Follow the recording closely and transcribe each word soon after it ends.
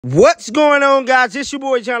What's going on, guys? It's your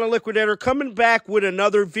boy John the Liquidator coming back with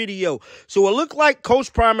another video. So it looked like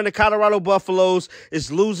Coach Prime and the Colorado Buffaloes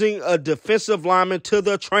is losing a defensive lineman to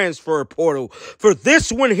the transfer portal. For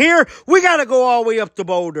this one here, we got to go all the way up to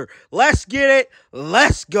Boulder. Let's get it.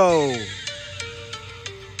 Let's go.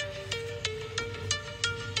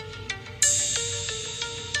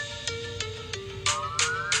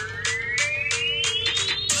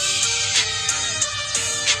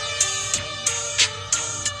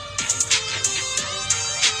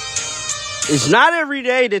 It's not every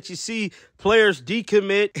day that you see players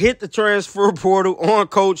decommit, hit the transfer portal on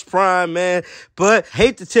Coach Prime, man. But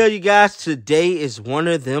hate to tell you guys, today is one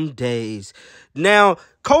of them days. Now,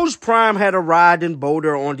 Coach Prime had arrived in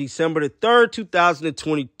Boulder on December the 3rd,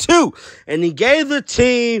 2022, and he gave the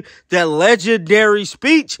team that legendary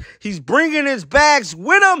speech. He's bringing his bags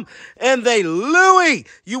with him, and they Louie.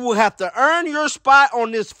 You will have to earn your spot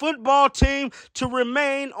on this football team to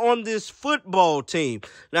remain on this football team.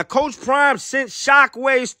 Now, Coach Prime sent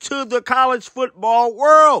shockwaves to the college football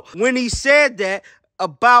world when he said that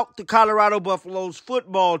about the Colorado Buffaloes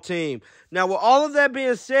football team. Now, with all of that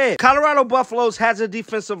being said, Colorado Buffaloes has a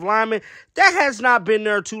defensive lineman that has not been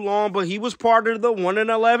there too long, but he was part of the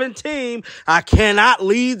 1-11 team. I cannot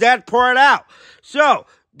leave that part out. So,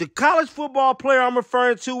 the college football player I'm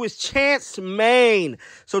referring to is Chance Main.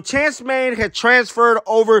 So Chance Main had transferred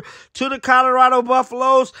over to the Colorado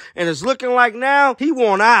Buffaloes, and it's looking like now he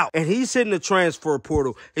won out, and he's hitting the transfer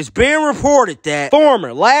portal. It's being reported that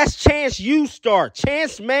former Last Chance U star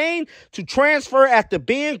Chance Main to transfer after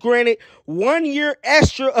being granted 1 year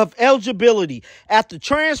extra of eligibility. After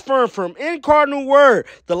transferring from Cardinal Word,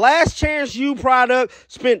 the Last Chance U product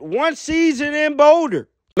spent one season in Boulder.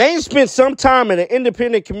 Main spent some time at an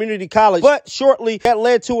independent community college, but shortly that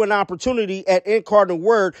led to an opportunity at Cardinal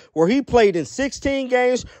Word, where he played in 16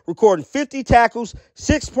 games, recording 50 tackles,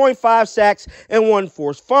 6.5 sacks, and 1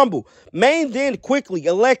 forced fumble. Main then quickly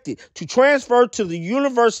elected to transfer to the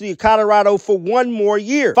University of Colorado for 1 more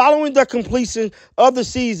year. Following the completion of the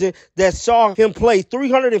season that saw him play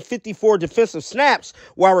 354 defensive snaps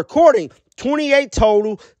while recording 28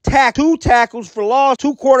 total, 2 tackles for loss,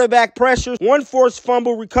 2 quarterback pressures, 1 forced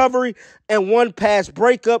fumble recovery, and 1 pass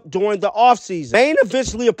breakup during the offseason. Main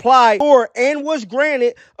eventually applied for and was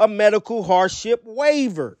granted a medical hardship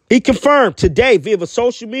waiver. He confirmed today via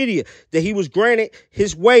social media that he was granted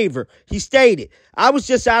his waiver. He stated, "I was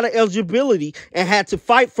just out of eligibility and had to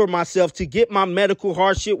fight for myself to get my medical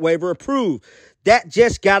hardship waiver approved. That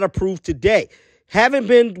just got approved today. Haven't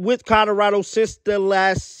been with Colorado since the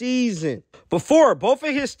last season." Before both of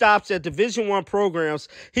his stops at Division I programs,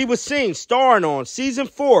 he was seen starring on Season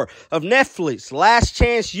 4 of Netflix, Last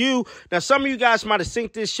Chance U. Now, some of you guys might have seen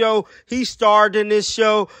this show. He starred in this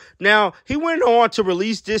show. Now, he went on to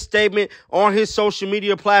release this statement on his social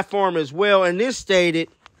media platform as well, and this stated,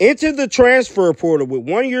 "Enter the transfer portal with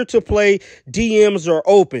 1 year to play. DMs are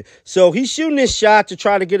open." So he's shooting his shot to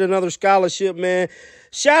try to get another scholarship, man.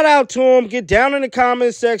 Shout out to him. Get down in the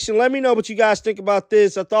comment section. Let me know what you guys think about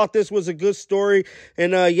this. I thought this was a good story.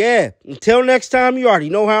 And, yeah, until next time, you already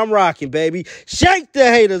know how I'm rocking, baby. Shake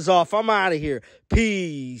the haters off. I'm out of here.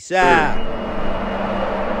 Peace out.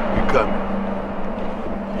 You coming.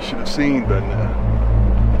 You should have seen by now.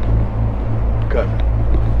 Coming.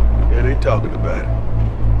 Yeah, they talking about it.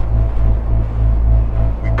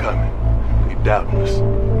 We coming. They doubting us.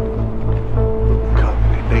 We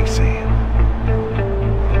coming. They saying.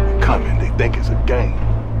 Coming, they think it's a game.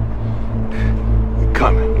 We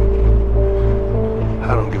coming.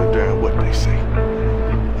 I don't give a damn what they say.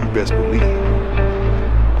 You best believe.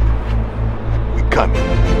 We coming.